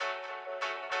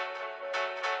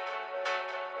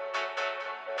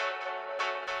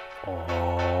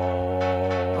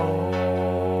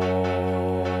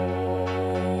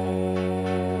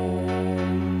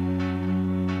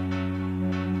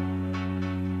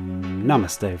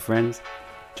Namaste, friends.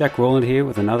 Jack Rowland here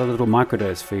with another little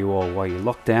microdose for you all while you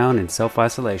lock down in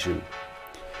self-isolation.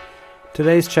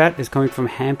 Today's chat is coming from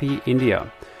Hampi,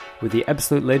 India, with the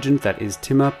absolute legend that is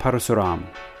Timma Parasuram.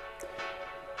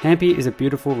 Hampi is a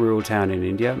beautiful rural town in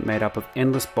India made up of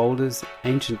endless boulders,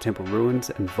 ancient temple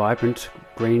ruins, and vibrant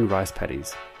green rice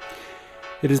paddies.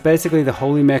 It is basically the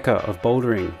holy mecca of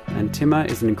bouldering, and Timma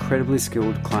is an incredibly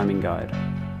skilled climbing guide.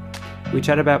 We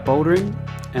chat about bouldering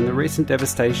and the recent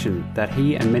devastation that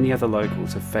he and many other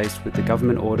locals have faced with the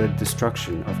government-ordered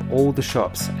destruction of all the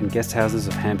shops and guest houses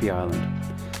of Hampi Island.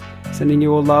 Sending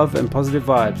you all love and positive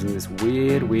vibes in this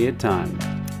weird time.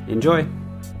 Enjoy!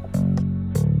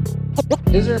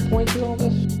 Is there a point to all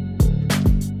this?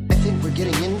 I think we're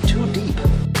getting in too deep.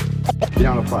 You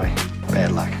don't apply.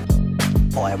 Bad luck.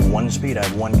 Oh, I have one speed, I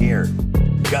have one gear.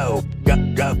 Go, go,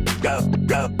 go, go,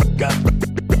 go, go,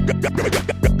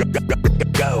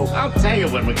 go. I'll tell you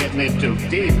when we're getting in too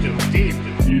deep.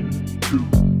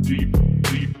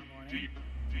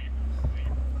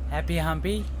 Happy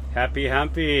Hampi? Happy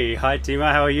Hampi! Hi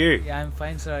Timma, how are you? Yeah, I'm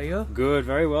fine, sir. Are you? Good,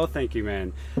 very well, thank you,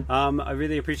 man. I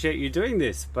really appreciate you doing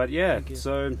this. But yeah,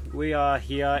 so we are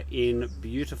here in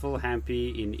beautiful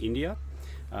Hampi in India.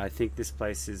 I think this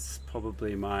place is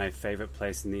probably my favorite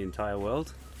place in the entire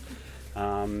world.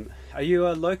 Are you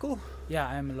a local? Yeah,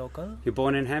 I'm a local. You're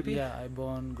born in Hampi? Yeah, I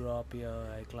grew up here,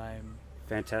 I climb.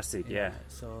 Fantastic, yeah.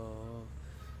 So,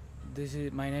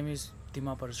 my name is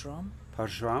Timma Parasuram.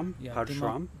 Parasuram? Yeah,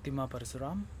 Parasuram? Timma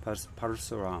Parasuram.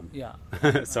 Parasuram. Yeah.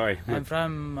 Sorry. I'm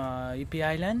from Ipi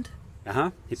Island.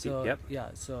 Hippie, So, yep. Yeah,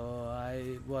 so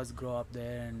I grew up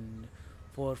there, and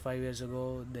 4 or 5 years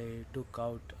ago they took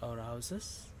out our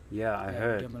houses. Yeah, I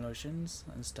heard. Demolitions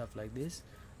and stuff like this.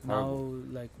 Horrible.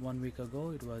 Now, like 1 week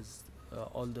ago, it was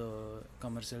all the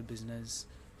commercial business,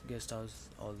 guest house,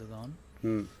 all the gone.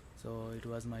 So it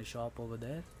was my shop over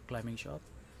there, climbing shop.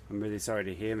 I'm really sorry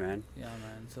to hear, man. Yeah,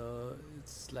 man. So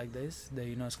it's like this. The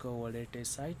UNESCO World Heritage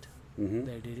Site. Mm-hmm.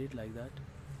 They did it like that.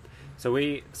 So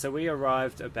we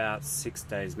arrived about 6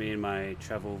 days. Me and my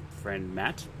travel friend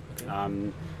Matt.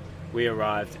 Okay. We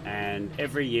arrived, and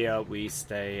every year we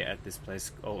stay at this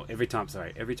place. Every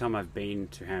time I've been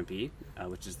to Hampi,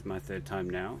 which is my third time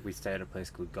now, we stay at a place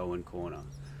called Goan Corner.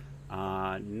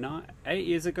 8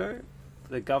 years ago,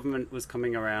 the government was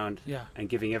coming around and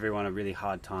giving everyone a really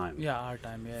hard time. Yeah, hard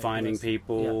time. Yeah, finding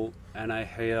people, and I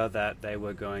hear that they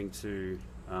were going to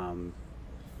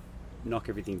knock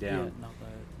everything down. Yeah,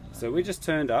 so we just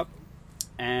turned up,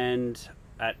 and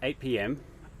at 8 p.m.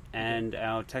 and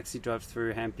our taxi drives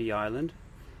through Hampi Island,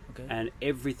 and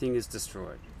everything is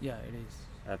destroyed. Yeah, it is.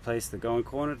 A place, the Goan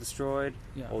Corner destroyed,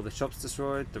 all the shops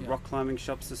destroyed, the rock climbing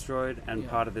shops destroyed, and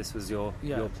part of this was your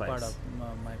place. Part of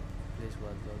my place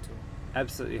was also.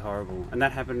 Absolutely horrible. And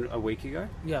that happened a week ago?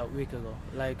 Yeah, a week ago.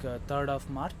 Like 3rd of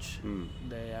March,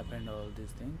 they happened all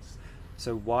these things.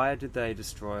 So why did they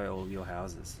destroy all your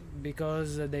houses?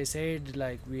 Because they said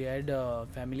like we had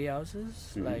family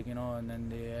houses, like and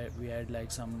then we had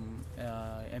like some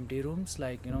empty rooms,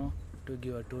 like to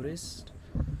give a tourist,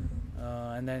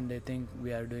 and then they think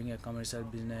we are doing a commercial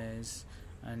business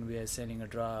and we are selling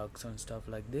drugs and stuff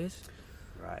like this.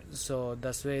 Right. So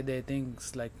that's why they think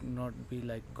it's like not be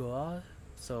like Goa.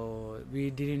 So we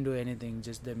didn't do anything,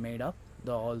 just they made up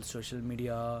the all social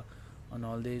media and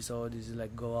all this. So this is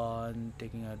like Goa and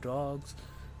taking drugs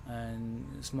and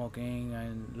smoking,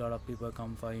 and a lot of people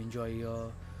come for enjoy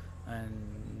here, and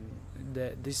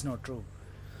this is not true.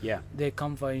 Yeah. They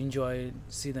come for enjoy,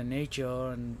 see the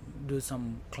nature and do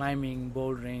some climbing,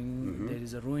 bouldering. There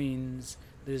is a ruins,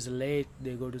 there is a lake,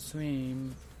 they go to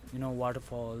swim,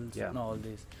 waterfalls and all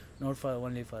this. Not for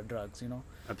only for drugs,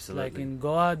 Absolutely. Like in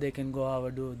Goa, they can go out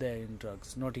and do there in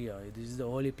drugs. Not here. This is the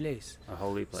holy place. A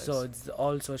holy place. So it's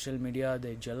all social media.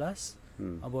 They jealous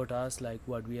about us, like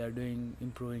what we are doing,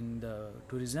 improving the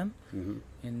tourism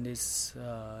in this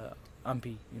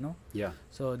Hampi, Yeah.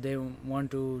 So they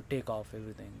want to take off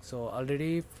everything. So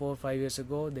already 4 or 5 years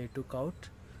ago, they took out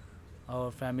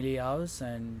our family house,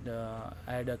 and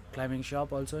I had a climbing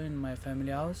shop also in my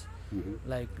family house.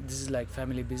 Like this is like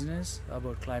family business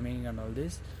about climbing and all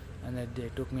this, and then they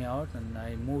took me out and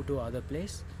I moved to other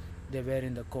place. They were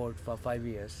in the court for 5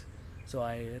 years, so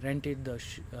I rented the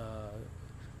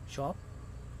shop,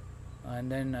 and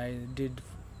then I did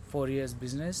 4 years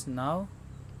business. Now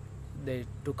they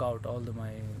took out all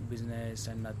my business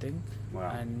and nothing. Wow.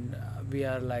 And we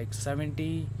are like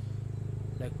 70,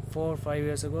 like 4 or 5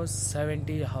 years ago,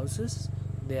 70 houses,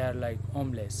 they are like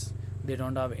homeless. They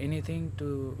don't have anything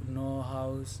to no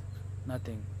house,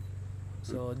 nothing.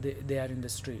 So they are in the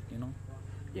street, you know.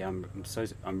 Yeah,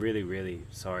 I'm really, really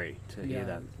sorry to hear Yeah.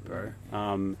 that,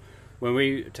 bro. When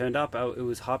we turned up, it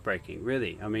was heartbreaking,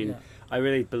 really. I mean, Yeah. I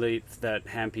really believe that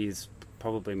Hampi is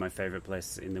probably my favorite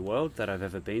place in the world that I've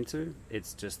ever been to.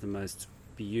 It's just the most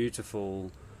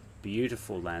beautiful,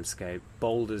 beautiful landscape,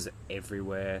 boulders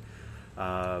everywhere,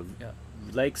 Yeah.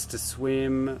 lakes to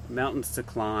swim, mountains to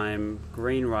climb,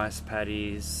 green rice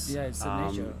paddies. Yeah, it's the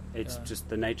nature. It's Yeah. just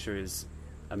the nature is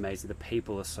amazing. The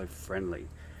people are so friendly.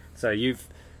 So you've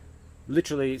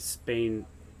literally been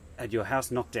at your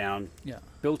house knocked down, Yeah.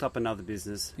 built up another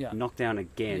business, Yeah. knocked down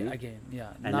again,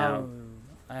 Yeah. And now now-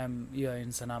 I am here in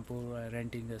Sanapur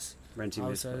renting this renting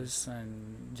this place. houses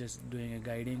and just doing a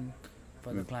guiding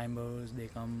for the climbers. They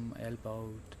come help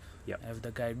out. Yep. I have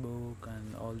the guidebook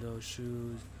and all those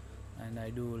shoes, and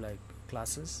I do like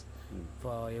classes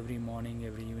for every morning,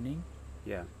 every evening.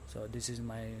 Yeah. So this is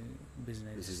my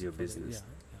business. This is your for the- business.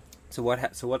 yeah.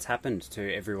 So what's happened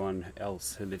to everyone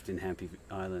else who lived in Hampi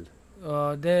Island?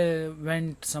 They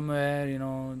went somewhere, you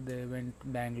know. They went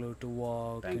Bangalore to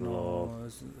work, Bangalore.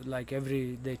 you know. Like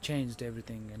they changed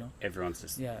everything, you know. Everyone's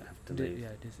just Yeah, have to they,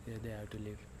 leave. they have to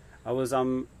leave. I was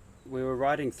we were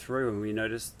riding through and we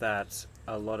noticed that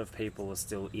a lot of people are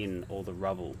still in all the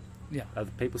rubble. Yeah. Are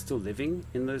the people still living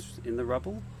in the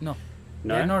rubble? No,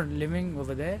 No? they're not living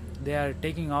over there. They are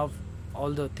taking off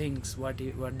all the things what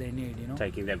they need, you know.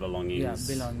 Taking their belongings.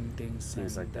 Yeah, belonging things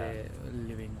Things and like that. they're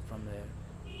living from there.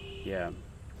 Yeah.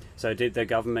 So did the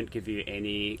government give you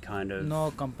any kind of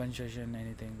No compensation,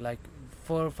 anything. Like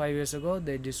 4 or 5 years ago,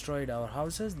 they destroyed our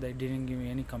houses. They didn't give me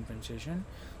any compensation.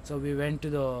 So we went to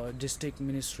the district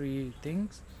ministry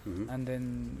things, Mhm. and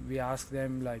then we asked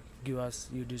them like, give us,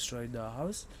 you destroyed the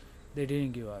house. They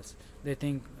didn't give us. They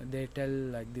tell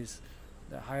like this,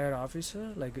 the higher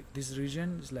officer, like this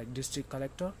region is like district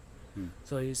collector.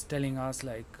 So he's telling us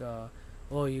like,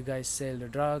 oh, you guys sell the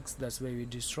drugs, that's why we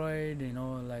destroyed, you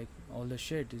know, like all the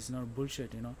shit. It's not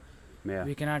bullshit, you know. Yeah.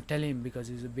 We cannot tell him because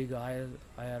he's a big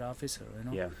higher officer, you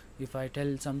know. Yeah. If I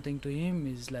tell something to him,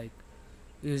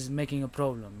 he's making a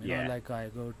problem, you Yeah. know. Like I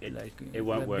go It- like it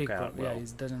won't the work big out well. Yeah,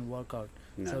 it doesn't work out.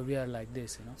 No. So we are like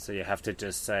this, you know. So you have to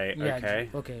just say, Yeah, okay,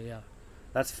 okay, yeah.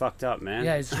 that's fucked up, man.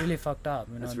 Yeah, it's really fucked up,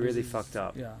 you know. That's this really is- fucked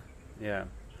up. Yeah. Yeah.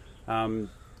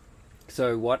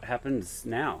 So what happens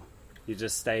now? You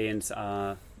just stay in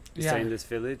stay in this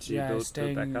village. You Yeah, build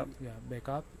staying back up. Yeah, back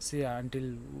up. See until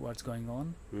what's going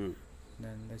on. Mm.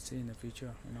 Then let's see in the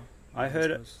future, you know. I how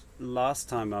heard it it goes. last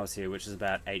time I was here, which is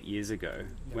about 8 years ago,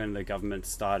 when the government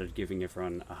started giving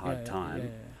everyone a hard time. Yeah.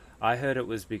 I heard it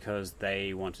was because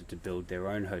they wanted to build their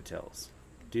own hotels.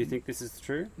 Do you think this is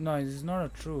true? No, it's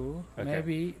not true. Okay.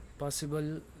 Maybe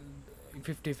possible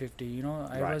 50-50. You know,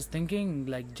 I Right. was thinking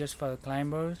like just for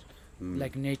climbers,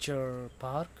 like nature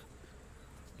park,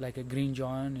 like a green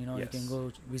zone. You know, you can Yes.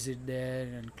 go visit there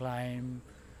and climb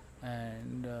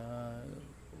and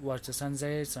watch the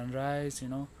sunset, sunrise. You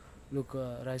know, look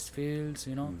rice fields.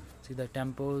 You know, see the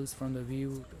temples from the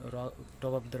view,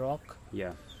 top of the rock.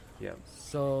 Yeah. Yeah.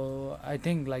 So I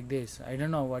think like this. I don't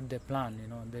know what they plan. You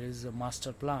know, there is a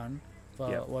master plan for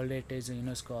Yep. World Heritage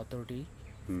UNESCO Authority.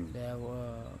 Mm. They have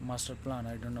a master plan.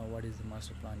 I don't know what is the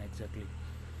master plan exactly.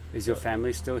 Is your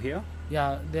family still here?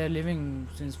 Yeah, they're living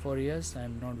since 4 years.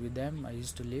 I'm not with them. I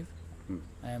used to live. Mm.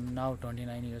 I am now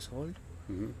 29 years old.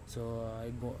 Hmm. So I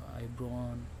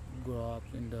grew up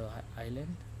in the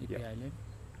island, Ipi Yeah. Island.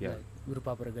 Yeah. Like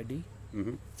Virupaparagadi.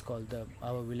 Hmm. It's called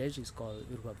our village is called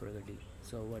Virupaparagadi.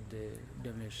 So what they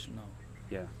demolished now.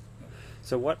 Yeah.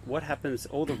 So what happens?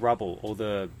 All the rubble, all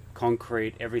the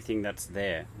concrete, everything that's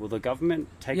there. Will the government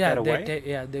take that away?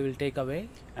 They will take away.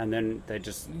 And then they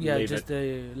just Yeah, leave just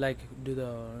it. like do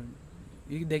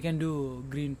they can do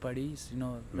green paddies, you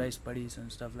know, rice paddies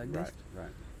and stuff like Right. this.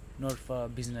 Right. Not for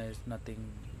business. Nothing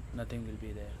will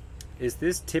be there. Is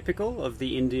this typical of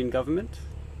the Indian government?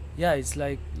 Yeah, it's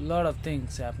like a lot of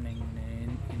things happening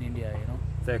in India, you know.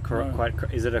 They're No.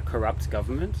 Is it a corrupt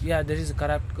government? Yeah, there is a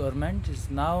corrupt government.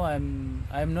 Now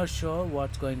I'm not sure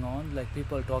what's going on. Like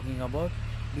people talking about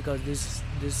because this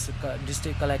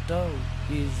district collector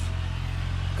is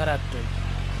corrupted.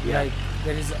 Yeah. Like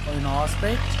there is in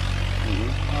Hospet,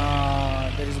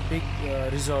 Mm-hmm. there is a big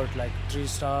resort like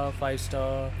 3-star,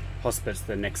 5-star. Hospice,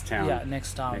 the next town. Yeah,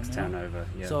 next town. Next you town know. over.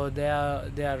 Yeah. So they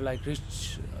are like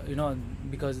rich, you know,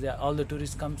 because all the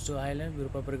tourists comes to island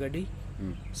Virupaparagadi,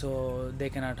 so they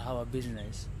cannot have a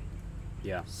business.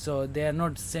 Yeah. So they are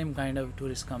not same kind of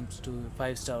tourist comes to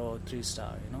 5-star or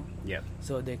 3-star, you know. Yeah.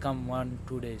 So they come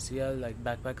 1-2 days here, like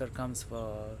backpacker comes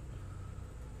for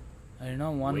You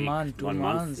know, 1 week, month, 2 1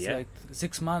 month, months, yeah. like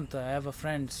 6 months. I have a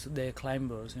friends, they're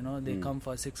climbers, you know, they come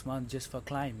for 6 months just for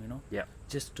climb, you know, Yeah.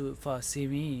 just to for see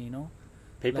me, you know.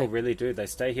 People Like- really do. They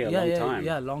stay here a yeah, long yeah, time.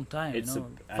 yeah, long time. It's you know,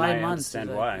 and 5 I months. understand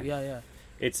is why. like, yeah.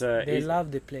 It's a. They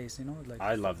love the place, you know. Like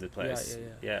I love the place.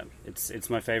 yeah. It's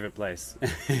my favorite place.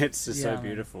 It's just Yeah, so man.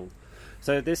 beautiful.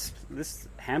 So this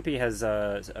Hampi has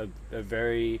a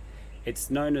very.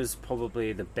 It's known as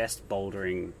probably the best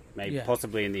bouldering, maybe Yeah.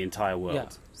 possibly in the entire world. Yeah.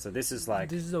 So this is like.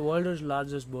 This is the world's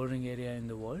largest bouldering area in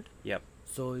the world. Yep.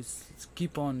 So it's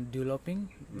keep on developing.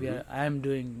 I am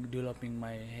developing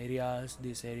my areas,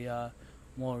 this area,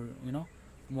 more, you know,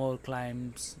 more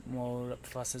climbs, more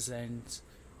fast ascents,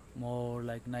 more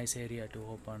like nice area to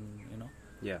open, you know.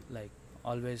 Yeah. Like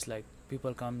always, like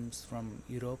people comes from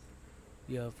Europe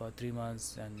here for 3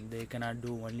 months and they cannot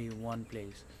do only one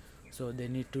place, so they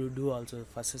need to do also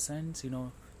fast ascents, you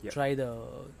know. Yep. Try the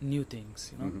new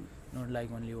things, you know, Mhm. not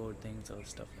like only old things or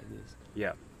stuff like this.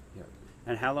 Yeah. Yeah.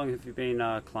 And how long have you been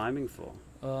climbing for?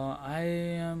 I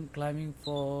am climbing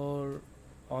for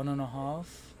 1.5,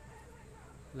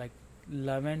 like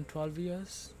 11, 12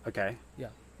 years. Okay. Yeah.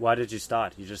 Why did you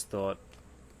start? You just thought.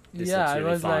 This Yeah, looks I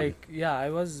really was fun. like, yeah, I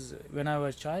was when I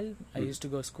was child. I Mm. used to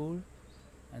go school,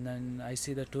 and then I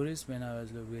see the tourists when I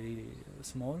was very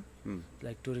small. Mm.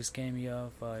 Like tourists came here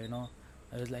for, you know.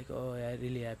 I was like, oh, yeah,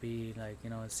 really happy, like, you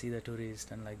know, see the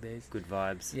tourists and like this. Good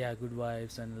vibes. Yeah, good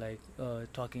vibes and like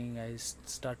talking. I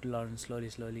start to learn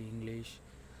slowly English,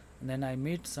 and then I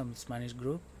meet some Spanish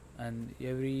group, and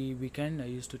every weekend I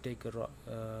used to take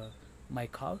my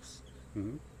cows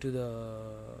Hmm. to the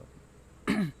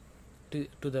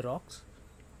to the rocks,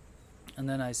 and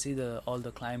then I see all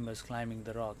the climbers climbing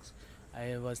the rocks.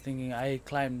 I was thinking I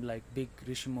climbed like big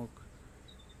Rishimukh.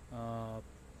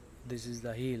 This is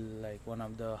the hill, like one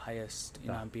of the highest in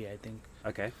Ah. Hampi, I think.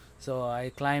 Okay. So I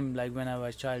climbed like when I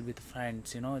was child with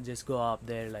friends, you know, just go up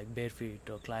there like barefoot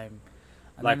or climb.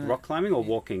 And Like then, rock climbing or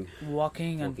walking?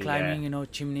 walking and walking, climbing, yeah. you know,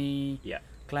 chimney, Yeah.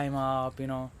 climb up, you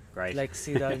know, Great. like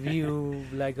see the view,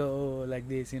 like oh, like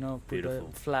this, you know, put the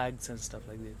Beautiful. flags and stuff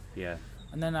like this. Yeah.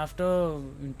 And then after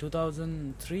in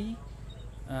 2003,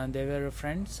 they were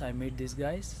friends. I met these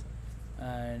guys,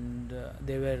 and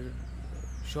they were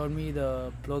showed me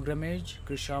the pilgrimage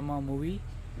Krishama movie.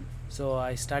 So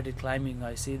I started climbing.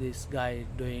 I see this guy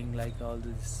doing like all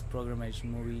this pilgrimage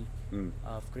movie Mm.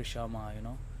 of Krishama, you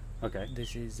know. Okay.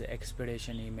 This is the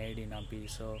expedition he made in Hampi.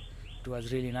 So it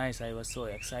was really nice. I was so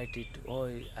excited. Oh,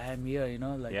 I am here, you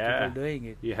know, like Yeah. people doing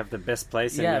it. You have the best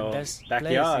place in Yeah, your best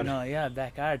backyard. place, you know. Yeah,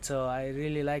 backyard. So I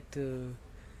really like to,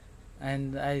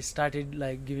 and I started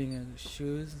like giving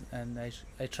shoes, and I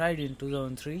tried in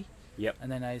 2003. Yep.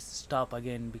 And then I stop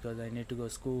again because I need to go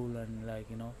school and like,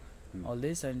 you know, Mm. all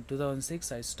this. And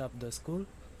 2006 I stopped the school,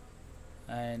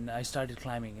 and I started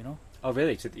climbing, you know. Oh,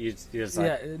 really? So you're just like,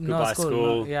 yeah, no goodbye school.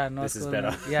 school. No, yeah, no This school. is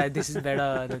better. no- yeah, this is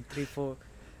better than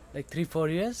 3-4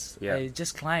 years. Yeah. I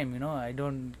just climb, you know. I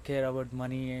don't care about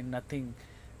money and nothing.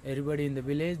 Everybody in the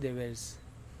village, they were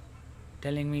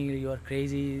telling me you are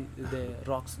crazy. The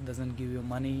rocks doesn't give you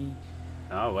money.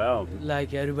 Oh, well.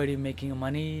 Like everybody making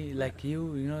money, like you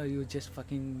know, you just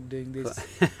fucking doing this.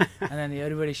 And then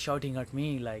everybody shouting at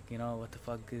me, like, you know, what the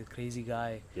fuck, you crazy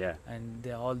guy. Yeah. And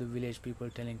all the village people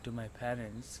telling to my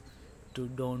parents to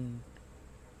don't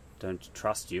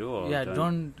Trust you or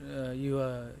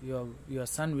your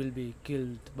son will be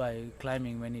killed by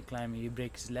climbing. When he climb, he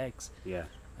breaks his legs. Yeah.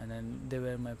 And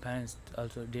then my parents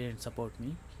also didn't support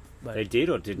me, but They did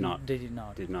or did not? they did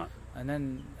not. Did not. And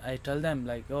then I tell them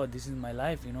like, oh, this is my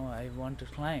life, you know, I want to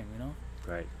climb, you know.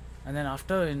 Great. And then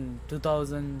after in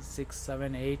 2006,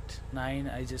 7, 8, 9,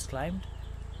 I just climbed,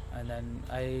 and then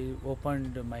I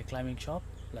opened my climbing shop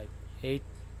like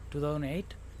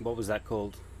 2008, What was that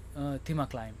called? Thima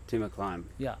Climb. Timber Climb.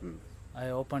 Yeah. Mm. I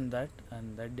opened that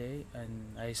and that day,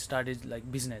 and I started like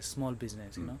business, small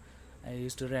business, you Mm. know. I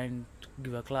used to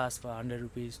give a class for 100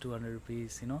 rupees, 200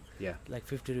 rupees, you know, Yeah. like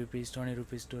 50 rupees, 20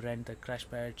 rupees to rent the crash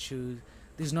pad, shoes.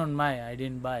 This is not I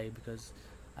didn't buy because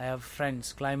I have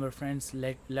friends, climber friends,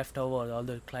 left over all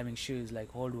the climbing shoes,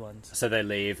 like old ones. So they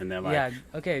leave and they're like, yeah,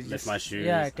 okay. lift my shoes.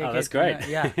 Yeah, take Oh, that's it. great.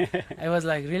 Yeah, I was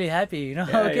like really happy, you know.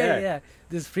 Yeah, okay, yeah.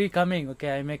 this is free coming.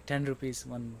 Okay, I make 10 rupees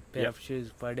one pair Yep. of shoes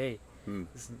per day. Hmm.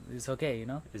 It's okay, you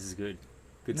know. This is good.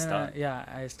 Good Then, start. yeah,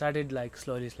 I started like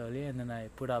slowly, and then I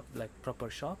put up like proper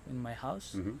shop in my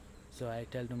house. Hmm. So I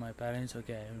tell to my parents,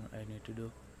 okay, I need to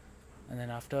do. And then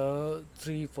after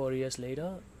 3-4 years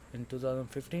later, in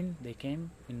 2015, they came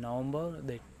in November.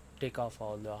 They take off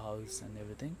all the house and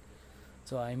everything.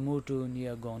 So I moved to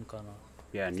near Gonkana.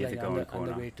 Yeah, It's near like the on Goan on the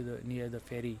corner. way to near the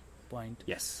ferry. point.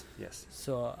 Yes. Yes.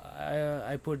 So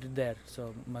I put it there.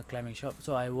 So my climbing shop.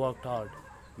 So I worked hard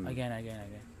again,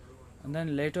 and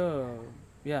then later,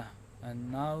 yeah.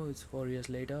 And now it's 4 years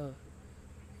later.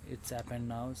 It's happened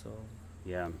now. So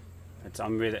Yeah.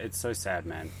 It's so sad,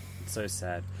 man. It's so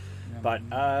sad. yeah,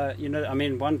 But you know, I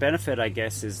mean, one benefit, I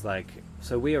guess, is like,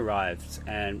 so we arrived,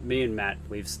 and me and Matt,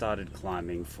 we've started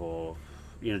climbing for,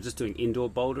 you know, just doing indoor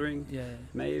bouldering. yeah.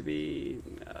 Maybe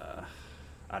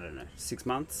I don't know, 6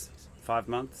 months, 5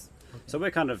 months. So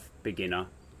we're kind of beginner.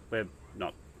 We're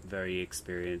not very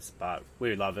experienced, but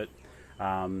we love it.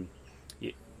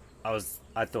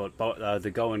 I thought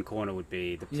the Goan Corner would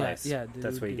be the place. Yeah,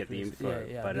 that's where you get the info.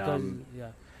 Yeah, but because,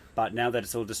 but now that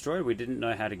it's all destroyed, we didn't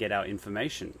know how to get our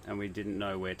information, and we didn't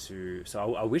know where to.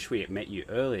 So I wish we had met you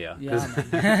earlier. yeah,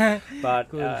 man. But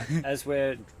Cool. as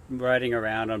we're riding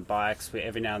around on bikes, we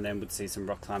every now and then would see some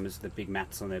rock climbers with the big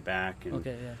mats on their back, and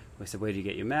Okay, yeah. we said, "Where do you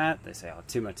get your mat?" They say, "Oh,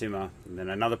 Timmer," and then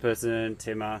another person,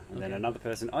 Timmer, and then Okay. another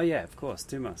person. Oh yeah, of course,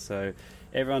 Timmer. So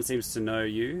everyone seems to know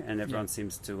you, and everyone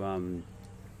seems to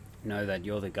know that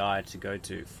you're the guy to go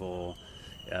to for.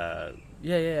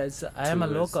 Yeah. I am a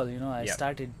Tours. local, you know. I Yep.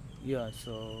 started here,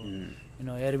 so you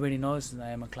know everybody knows I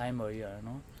am a climber here, you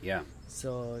know. Yeah,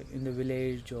 So in the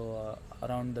village or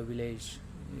around the village,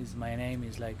 my name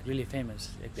is like really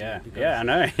famous. Actually, yeah, because yeah. I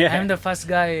know. Yeah, I'm the first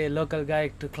guy, local guy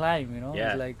to climb, you know.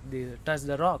 Yeah. Like touch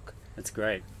the rock. that's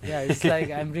great. Yeah, it's like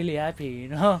I'm really happy, you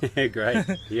know. Great.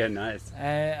 Yeah, nice.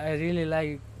 I really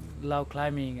love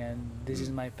climbing, and this is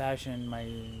my passion.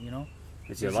 You know,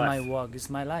 It's this your is life. my work. It's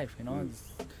my life, you know.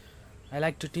 I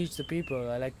like to teach the people.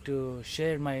 I like to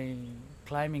share my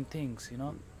climbing things, you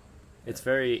know. It's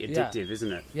very addictive,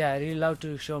 isn't it? Yeah, I really love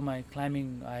to show my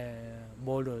climbing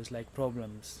boulders, like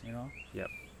problems, you know. Yep.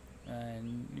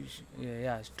 And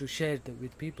to share it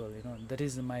with people, you know. That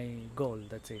is my goal.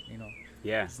 That's it, you know.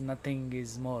 Yeah. It's nothing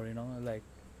is more, you know. Like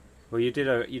Well, you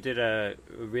did a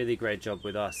really great job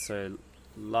with us. So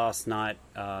last night,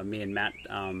 me and Matt,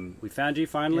 we found you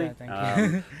finally. Yeah,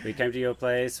 thank you. We came to your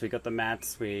place. We got the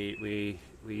mats. We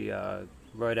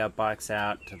rode our bikes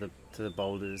out to the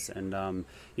boulders, and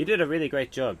you did a really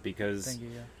great job because thank you.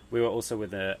 Yeah. we were also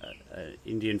with a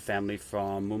Indian family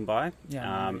from Mumbai, Yeah,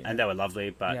 Mumbai, and they were lovely,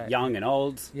 but Yeah. young and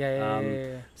old.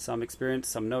 Yeah. Some experience,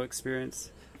 some no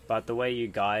experience. But the way you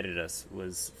guided us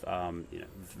was,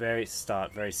 very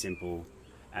simple,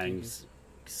 and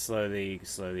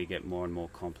slowly get more and more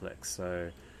complex.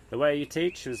 So the way you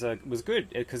teach was good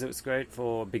because it was great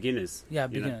for beginners. Yeah,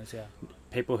 you know. beginners. Yeah.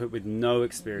 People who with no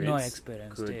experience, No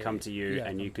experience, could yeah, come to you, yeah,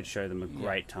 and you come- could show them a yeah,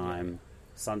 great yeah, time,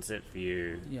 sunset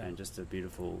view, Yeah. and just a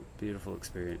beautiful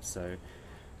experience. So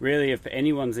really, if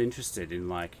anyone's interested in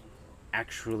like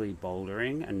actually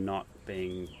bouldering and not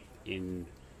being in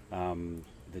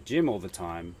the gym all the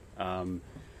time,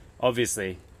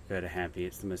 obviously go to Hampi.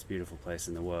 It's the most beautiful place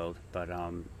in the world. But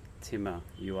Timmer,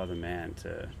 you are the man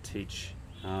to teach.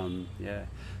 Yeah.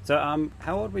 So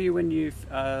how old were you when you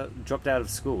dropped out of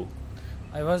school?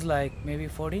 I was like maybe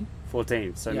 14,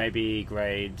 14. So Yeah. maybe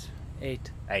grade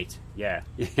 8. 8. Yeah.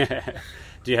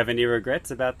 Do you have any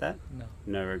regrets about that? No,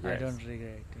 No I regrets. don't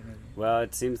regret anything. Well,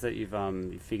 it seems that you've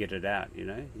you figured it out. You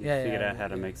know, you Yeah, figured yeah, out how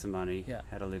to yeah. make some money, Yeah.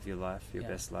 how to live your life, your Yeah.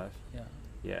 best life. Yeah.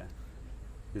 Yeah.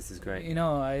 This is great. You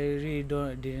know, I really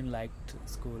didn't like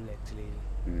school actually.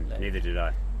 like- Neither did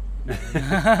I.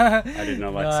 I did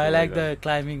not like No, I school like either. the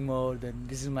climbing more than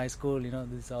this is my school. You know,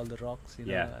 this is all the rocks. You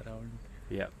know, Yeah. around.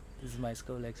 Yeah. This is my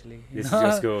school actually. you This is know?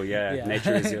 your school. Yeah. Yeah.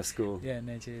 Nature is your school. Yeah,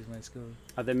 nature is my school.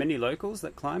 Are there many locals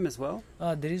that climb as well?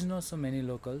 There is not so many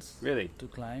locals Really? to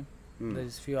climb. Mm.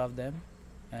 There's few of them,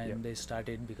 and Yep. they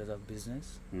started because of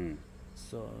business. Mm.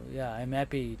 So yeah, I'm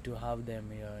happy to have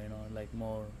them here. You know, like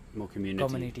more More community.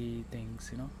 community things.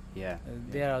 You know, Yeah.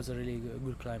 they are also really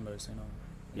good climbers. You know.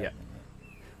 Yeah.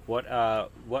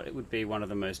 What would be one of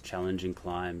the most challenging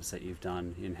climbs that you've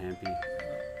done in Hampi?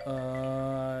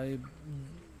 I've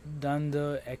done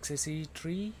the XSE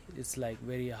tree. It's like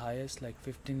very highest, like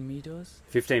 15 meters.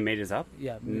 15 meters up?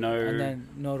 Yeah. No. And then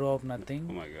no rope, nothing.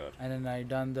 Oh my god. And then I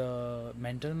done the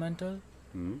mental.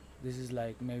 Mm. This is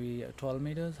like maybe 12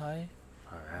 meters high.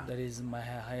 Oh, wow. That is my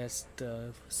highest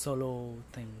solo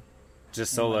thing.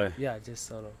 Just solo? Yeah, just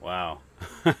solo. Wow.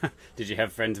 Did you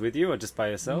have friends with you or just by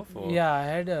yourself? Or? Yeah, I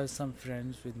had some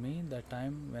friends with me that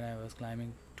time when I was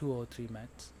climbing 2 or 3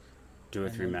 mats. 2 or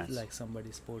And 3 then, mats. Like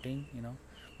somebody sporting, you know.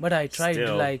 But I tried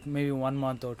Still. like maybe 1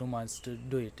 month or 2 months to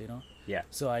do it, you know. Yeah.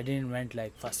 So I didn't went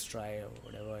like first try or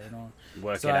whatever, you know.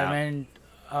 Work So it I out. went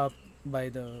up by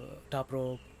the top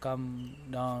rope, come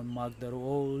down, mark the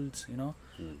holes,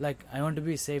 like I want to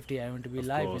be safety, I want to be Of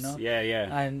live, course.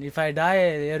 Yeah. and if I die,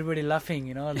 everybody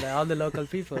laughing, all the local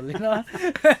people, it's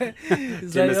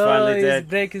Jim like, is finally he's dead.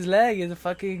 break his leg, he's a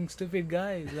fucking stupid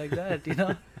guy, it's like that,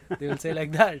 they will say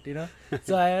like that,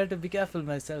 so I had to be careful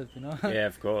myself, Yeah,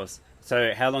 of course.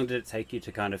 So how long did it take you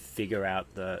to kind of figure out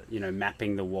the,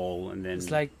 mapping the wall and then...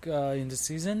 It's like in the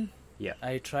season, Yeah.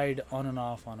 I tried on and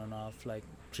off, like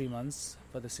 3 months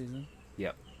for the season.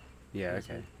 Yeah,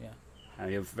 okay. Yeah.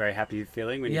 You're very happy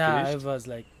feeling when you Yeah, I finished? was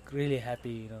like really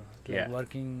happy, Yeah.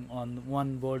 working on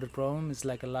one boulder problem is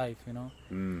like a life,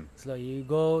 Mm. It's like it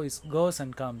goes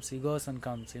and comes,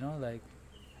 like,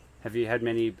 Have you had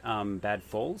many bad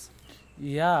falls?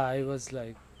 yeah, I was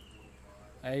like,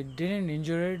 I didn't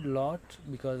injure it a lot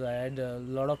because I had a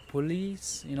lot of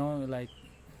pulleys, like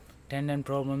tendon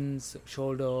problems,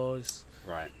 shoulders.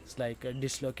 Right. It's like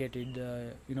dislocated,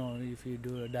 if you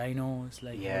do a dyno, it's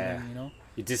like, Yeah. holding,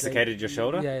 You dislocated your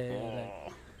shoulder? Yeah, Oh.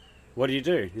 like, What do you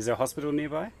do? Is there a hospital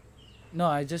nearby?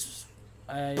 no,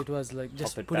 it was like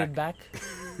just Pop it put it back. back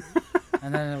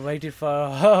and then I waited for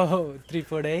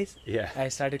 3-4 days. Yeah. I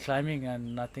started climbing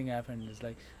and nothing happened. It's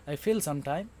like I feel some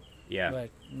time, Yeah. but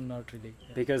not really.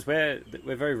 Because we're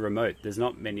very remote. There's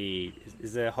not many...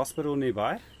 Is there a hospital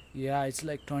nearby? Yeah, it's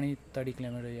like 20-30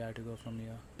 kilometers you have to go from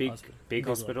here. Big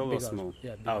hospital one, or small?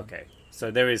 Yeah, big Oh, one. okay. So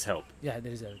there is help. Yeah,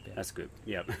 there is help. Yeah. That's good.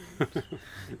 Yep.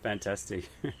 Fantastic.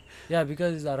 Yeah,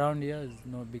 because around here is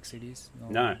no big cities.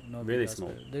 No, big really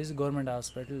hospital. small. There is a government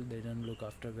hospital. They don't look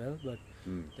after well, but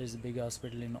Mm. there's a big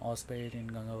hospital in Ospet, in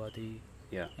Gangavati,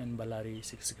 Yeah. in Ballari,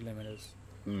 60 kilometers.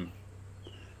 Mm.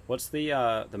 What's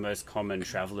the most common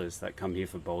travellers that come here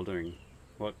for bouldering?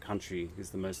 What country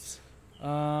is the most?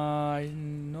 I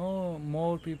know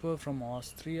more people from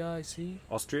Austria. I see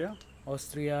Austria?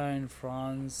 Austria and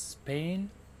France,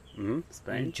 Spain,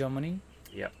 Spain? and Germany,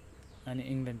 Yep. and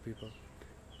England people.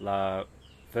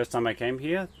 First time I came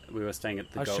here, we were staying at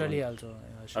the Australia Golden... also.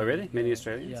 Oh, Australia. really? Many Yeah,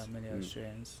 Australians? Yeah, many Mm.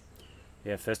 Australians.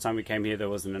 Yeah, first time we came here, there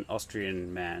was an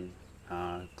Austrian man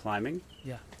climbing.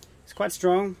 Yeah. He's quite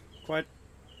strong, quite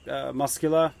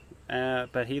muscular,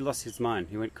 but he lost his mind.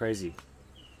 He went crazy.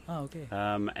 Ah, okay.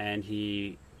 And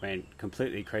he went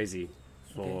completely crazy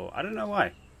for... I don't know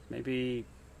why. Maybe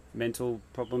mental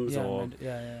problems or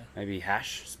yeah. maybe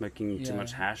hash, smoking too Yeah,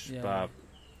 much hash. yeah. But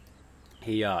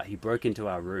he broke into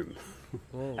our room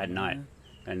Oh, at night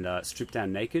and stripped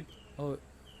down naked, Oh,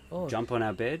 jump on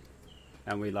our bed,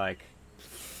 and we like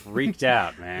freaked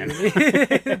out, man.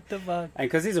 what the fuck? And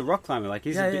because he's a rock climber, like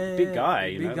he's a big guy,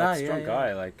 you Big know, guy, like strong yeah.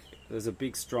 guy. Like there's a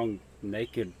big, strong,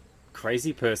 naked,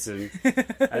 crazy person,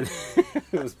 and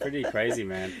it was pretty crazy,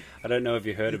 man. I don't know if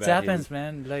you heard It about happens, him.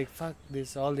 man. Like fuck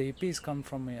this. All the hippies come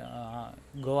from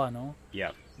Goa, no?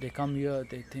 Yeah, They come here.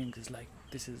 They think it's like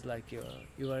this is like you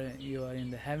are in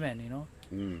the heaven,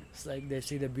 It's like they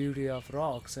see the beauty of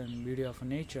rocks and beauty of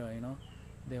nature,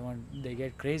 They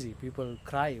get crazy. People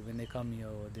cry when they come here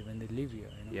or when they live here,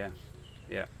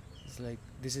 yeah, It's like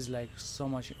this is like so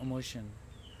much emotion.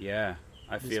 yeah.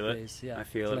 I This feel it. place, yeah. I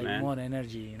feel it's it, like man. more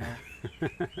energy,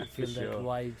 You feel that sure.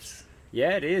 vibes.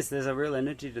 Yeah, it is. There's a real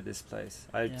energy to this place.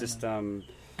 I Yeah, just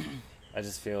I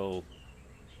just feel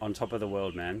on top of the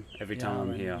world, man. Every Yeah, time I'm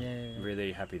man. here, Yeah.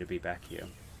 really happy to be back here.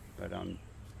 But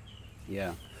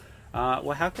yeah.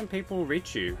 Well, how can people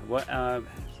reach you? What? I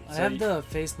have the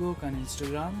Facebook and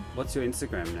Instagram. What's your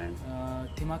Instagram name?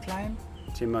 Tima Climb.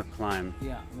 Timma Climb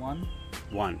Yeah, 1.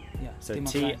 Yeah. So Tima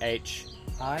T Climb. H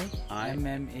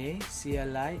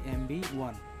IMMACLIMB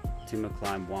 1. Timma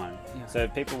Climb 1. Yeah. So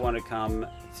if people want to come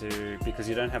to, because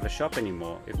you don't have a shop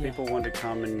anymore, if Yeah. people want to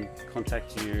come and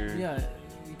contact you, Yeah,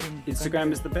 you can.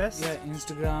 Instagram is the best? Yeah,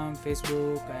 Instagram,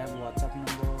 Facebook. I have WhatsApp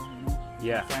number. You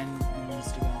Yeah. can find on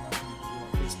Instagram,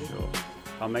 Facebook. Sure.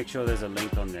 I'll make sure there's a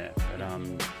link on there. But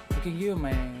You can give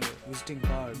my visiting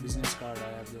card, business card.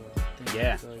 I have the thing.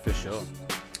 yeah, So if for you- sure.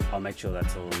 I'll make sure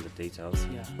that's all in the details.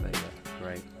 Yeah. But yeah,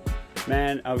 great.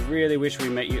 Man, I really wish we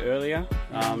met you earlier.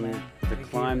 Yeah, man. The Thank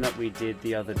climb you. that we did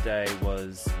the other day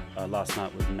was, last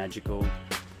night was magical.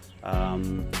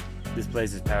 This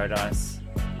place is paradise.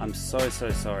 I'm so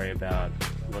sorry about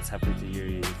what's happened to you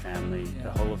and your family, the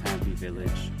Yeah. whole of Hampy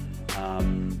Village.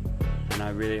 And I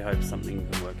really hope something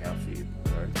can work out for you,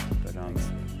 bro. But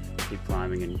keep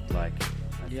climbing and like,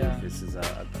 I Yeah. think this is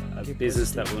a Keep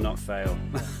business that positive. will not fail.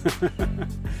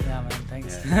 Yeah, man.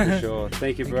 Thanks. Yeah, for sure.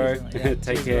 Thank you, Thank bro. you so much. Yeah, Take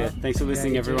cheers, care. bro. Thanks for Yeah,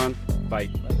 listening, you too. everyone. Bye.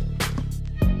 Bye.